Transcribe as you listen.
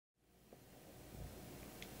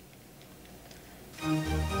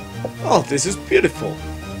Oh, this is beautiful.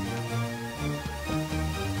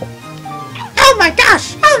 Oh my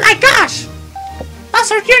gosh! Oh my gosh!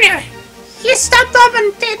 Bowser Jr., he stepped up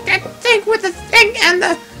and did that thing with the thing and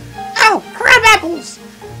the... Oh, crab apples!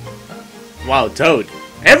 Wow, Toad.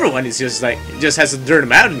 Everyone is just has a dirt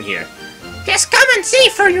mountain here. Just come and see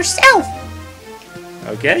for yourself!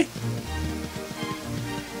 Okay.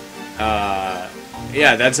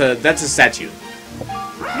 Yeah, that's a statue.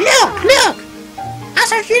 Look! Look!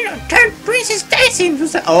 Bowser Jr. turned Princess Daisy into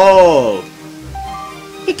the... Oh!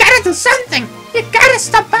 You gotta do something! You gotta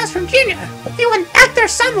stop Bowser Jr. He went back there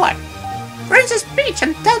somewhere. Princess Peach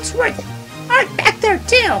and Toad Sword are back there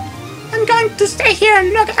too. I'm going to stay here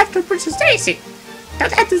and look after Princess Daisy.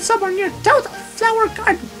 Toad head to somewhere near Toad Flower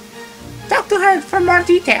Garden. Talk to her for more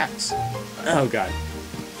details. Oh god.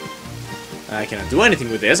 I cannot do anything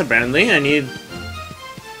with this, apparently. I need...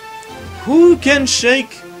 Who can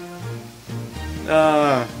shake...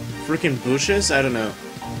 freaking bushes? I don't know.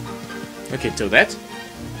 Okay, Toadette.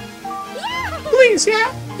 Please,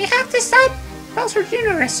 yeah. You have to stop Bowser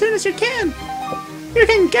Jr. as soon as you can. You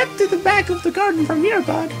can get to the back of the garden from here,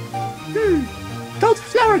 bud. Toad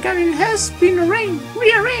Flower Garden has been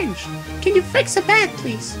rearranged. Can you fix the bed,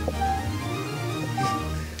 please?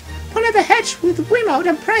 Point at the hedge with Wiimote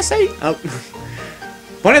and press A. Oh.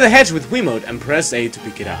 Point at the hedge with Wiimote and press A to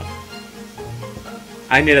pick it up.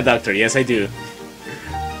 I need a doctor. Yes, I do.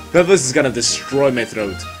 That voice is gonna destroy my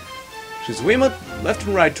throat. Choose Wiimote left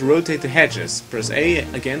and right to rotate the hedges. Press A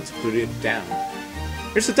again to put it down.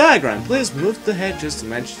 Here's a diagram. Please move the hedges to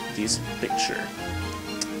match this picture.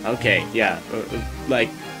 Okay, yeah, like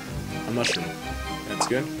a mushroom. That's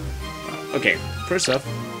good. Okay, first off,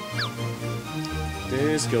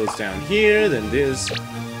 this goes down here, then this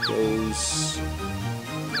goes...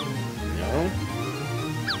 No?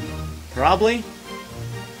 Probably?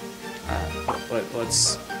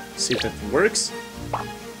 Let's see if that works.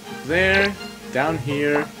 There, down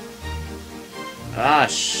here. Ah,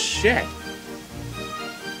 shit!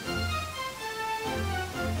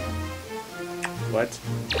 What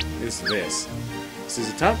is this? Is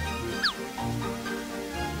this a top?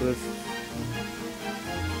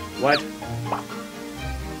 What?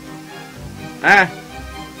 Ah!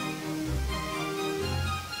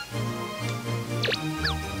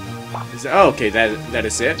 Oh, okay, that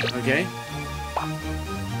is it. Okay.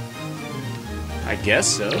 I guess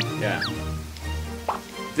so. Yeah.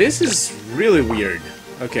 This is really weird.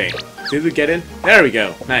 Okay, did we get in? There we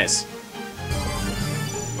go. Nice.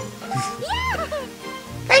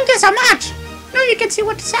 Thank you so much! Now you can see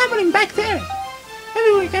what is happening back there.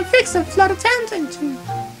 Maybe we can fix the flooded fountain too.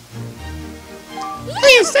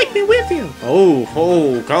 Please take me with you!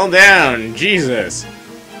 Oh, calm down. Jesus.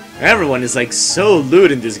 Everyone is like so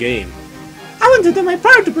lewd in this game. I want to do my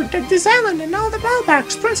part to protect this island and all the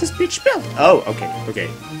ballparks Princess Peach built. Oh, okay.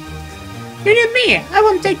 You need me. I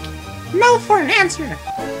won't take no for an answer.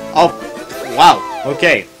 Oh, wow.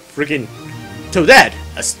 Okay. Freaking Toadette,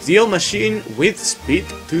 a steel machine with speed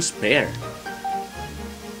to spare.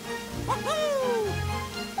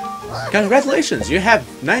 Congratulations, you have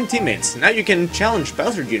 9 teammates. Now you can challenge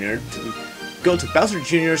Bowser Jr. to go to Bowser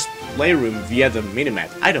Jr.'s playroom via the minimap.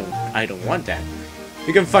 I don't want that.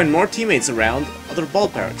 You can find more teammates around other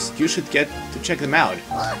ballparks. You should get to check them out.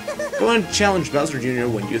 Go and challenge Bowser Jr.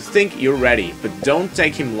 when you think you're ready, but don't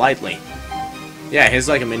take him lightly. Yeah, he's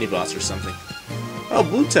like a mini-boss or something. Oh,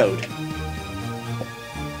 Blue Toad.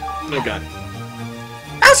 Oh god.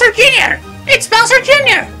 Bowser Jr.! It's Bowser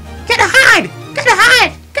Jr.! Gotta hide! Gotta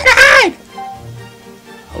hide! Gotta hide!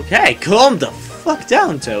 Okay, calm the fuck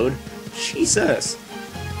down, Toad. Jesus.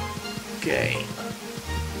 Okay.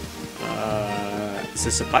 Is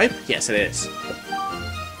this a pipe? Yes, it is.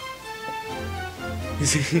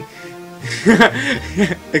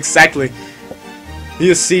 Exactly.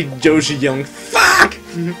 You see Joshi yelling, fuck!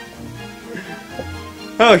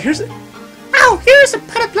 Oh, here's a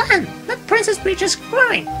potted plant that Princess Peach is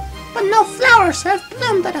growing, but no flowers have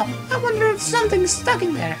bloomed at all. I wonder if something's stuck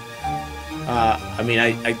in there. I mean,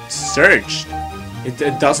 I searched.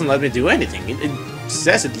 It doesn't let me do anything. It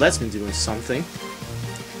says it lets me do something.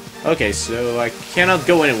 Okay, so I cannot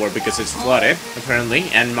go anywhere because it's flooded, apparently,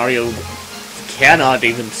 and Mario cannot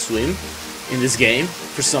even swim in this game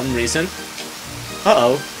for some reason.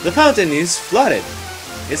 Uh-oh, the fountain is flooded,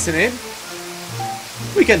 isn't it?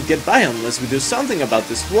 We can't get by unless we do something about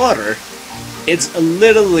this water. It's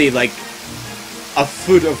literally like a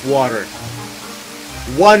foot of water.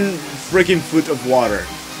 1 freaking foot of water.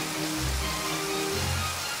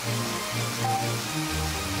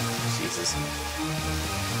 Jesus.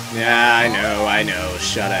 Yeah, I know.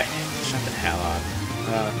 Shut the hell up.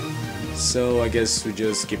 So I guess we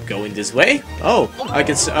just keep going this way. Oh, I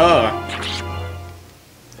can see. Oh.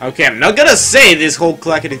 Okay, I'm not gonna say this whole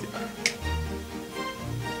clackety.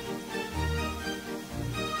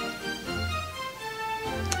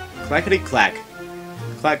 Clackety clack.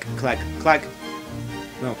 Clack, clack, clack.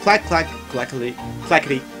 No, clack, clack, clackety,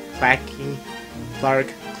 clackety, clacky,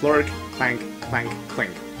 clark, clork, clank, clank,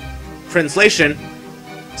 clink. Translation: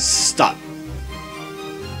 stop.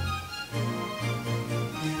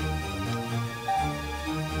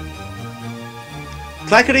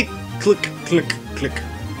 Clackety, click, click, click.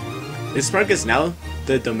 This park is now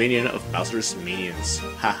the dominion of Bowser's minions.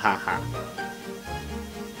 Ha ha ha.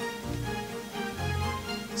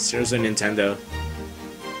 Seriously, Nintendo?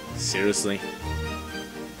 Seriously?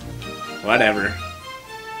 Whatever.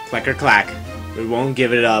 Clack or clack. We won't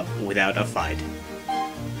give it up without a fight.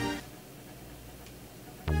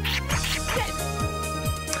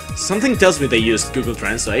 Something tells me they used Google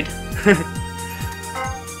Translate.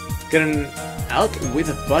 Getting out with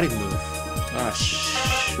a body move. Oh,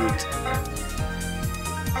 shoot.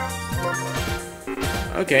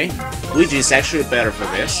 Okay. Luigi's actually better for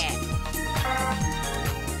this.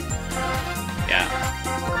 Yeah.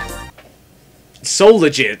 So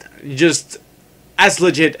legit. Just as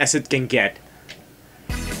legit as it can get.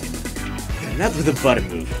 Not with a body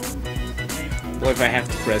move. What if I have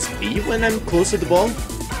to press B when I'm close to the ball?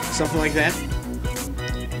 Something like that?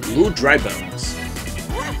 Blue dry bones.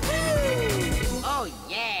 Oh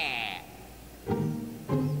yeah!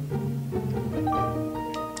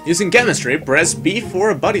 Using chemistry, press B for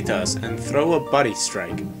a body toss and throw a body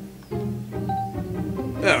strike.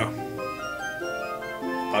 Oh.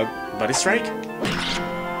 Body strike?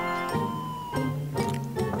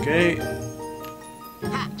 Okay. I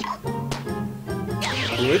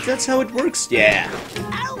believe that's how it works. Yeah.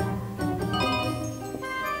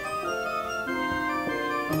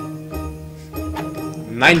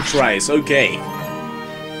 9 tries, okay.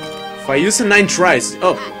 If I use the 9 tries...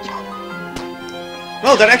 Oh.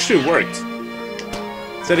 Well, that actually worked.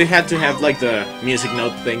 Said it had to have, like, the music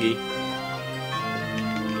note thingy.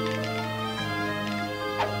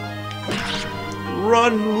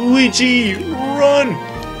 Run, Luigi! Run!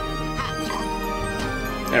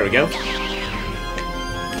 There we go.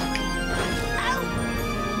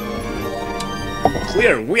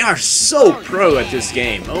 Clear! We are so pro at this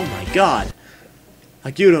game! Oh my god!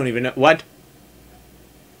 Like, you don't even know... What?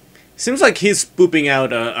 Seems like he's pooping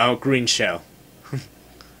out a green shell.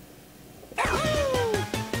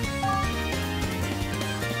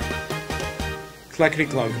 Clackety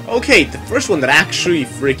clunk. Okay, the first one that actually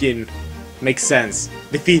freaking makes sense.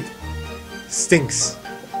 Defeat stinks.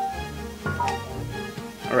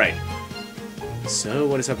 Alright. So,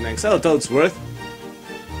 what is up next? Oh, Toadsworth.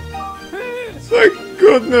 Thank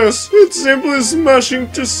goodness! It's simply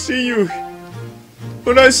smashing to see you.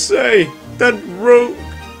 But I say, that rogue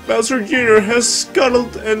Bowser Jr. has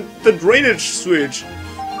scuttled and the drainage switch.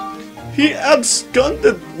 He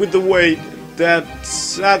absconded with the weight that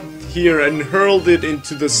sat here and hurled it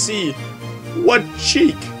into the sea. What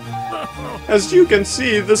cheek! As you can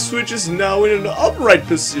see, the switch is now in an upright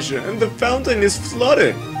position and the fountain is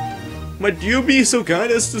flooded. Might you be so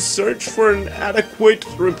kind as to search for an adequate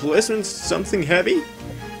replacement, something heavy?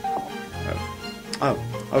 Oh,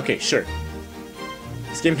 okay, sure.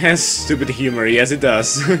 This game has stupid humor, yes it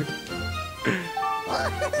does.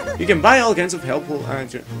 You can buy all kinds of helpful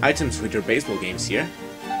items with your baseball games here.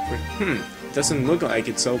 Doesn't look like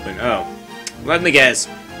it's open. Oh, let me guess.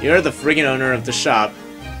 You're the friggin' owner of the shop.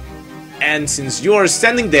 And since you're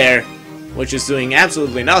standing there, which is doing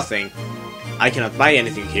absolutely nothing, I cannot buy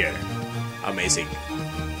anything here. Amazing.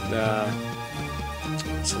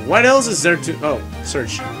 So what else is there to... Oh,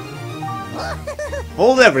 search.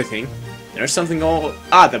 Hold everything. There's something all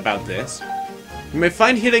odd about this. You may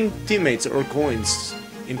find hidden teammates or coins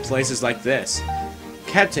in places like this.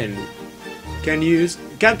 Captains can use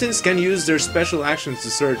their special actions to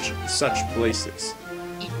search such places.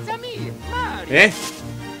 It's me, Mario. Eh?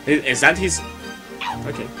 Is that his...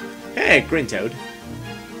 Okay. Hey, Green Toad.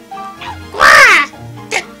 Wah!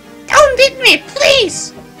 Don't beat me,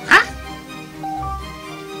 please! Huh?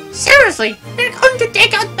 Seriously, you're going to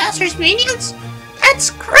take out Bowser's minions? That's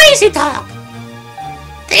crazy talk!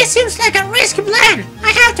 This seems like a risky plan.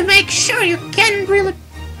 I have to make sure you can really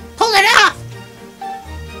pull it off.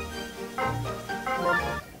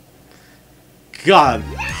 God.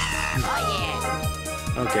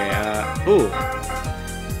 Oh Okay, ooh.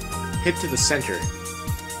 Hit to the center.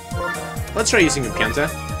 Let's try using a Pianta.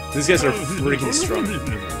 These guys are freaking strong.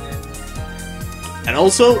 And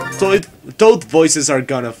also, Toad voices are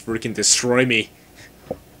gonna freaking destroy me.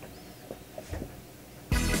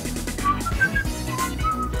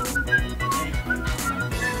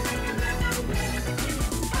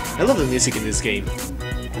 I love the music in this game.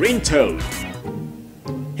 Green Toad.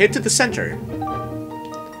 Hit to the center.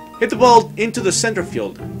 Hit the ball into the center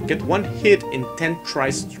field. Get 1 hit in 10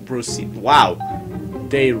 tries to proceed. Wow.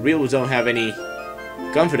 They really don't have any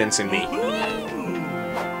confidence in me.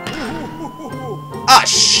 Ah,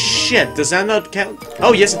 shit. Does that not count?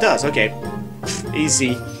 Oh, yes, it does. Okay.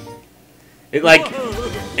 Easy. It, like...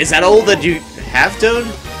 Is that all that you have, Toad?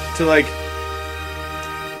 To, like...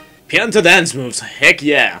 Piano dance moves. Heck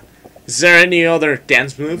yeah. Is there any other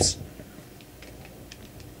dance moves?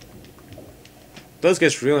 Those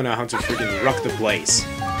guys really know how to freaking rock the place.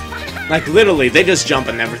 Like, literally, they just jump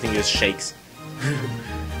and everything just shakes.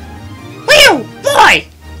 Whew, boy!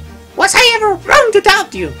 Was I ever wrong to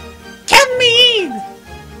doubt you? Count me in!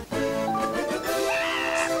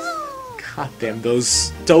 God damn,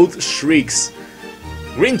 those Toad Shrieks.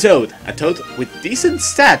 Green Toad, a Toad with decent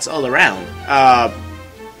stats all around.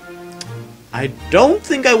 I don't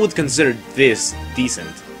think I would consider this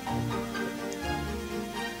decent.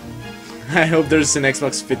 I hope there's an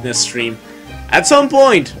Xbox Fitness stream. At some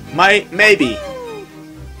point! Maybe.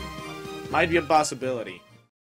 Might be a possibility.